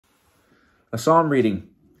A psalm reading.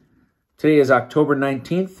 Today is October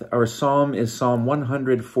 19th. Our psalm is Psalm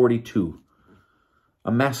 142,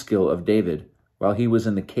 a maskil of David while he was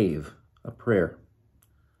in the cave, a prayer.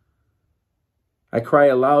 I cry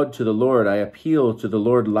aloud to the Lord. I appeal to the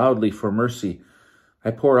Lord loudly for mercy.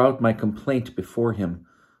 I pour out my complaint before him.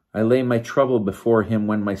 I lay my trouble before him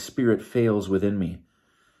when my spirit fails within me.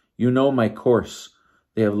 You know my course.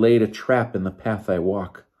 They have laid a trap in the path I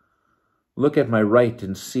walk. Look at my right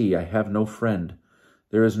and see, I have no friend.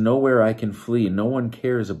 There is nowhere I can flee. No one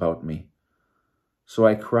cares about me. So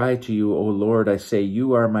I cry to you, O Lord. I say,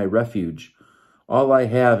 you are my refuge, all I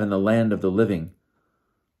have in the land of the living.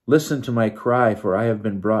 Listen to my cry, for I have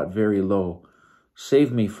been brought very low.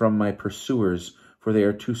 Save me from my pursuers, for they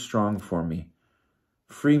are too strong for me.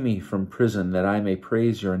 Free me from prison, that I may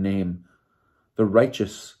praise your name. The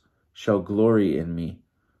righteous shall glory in me,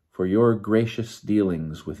 for your gracious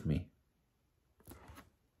dealings with me.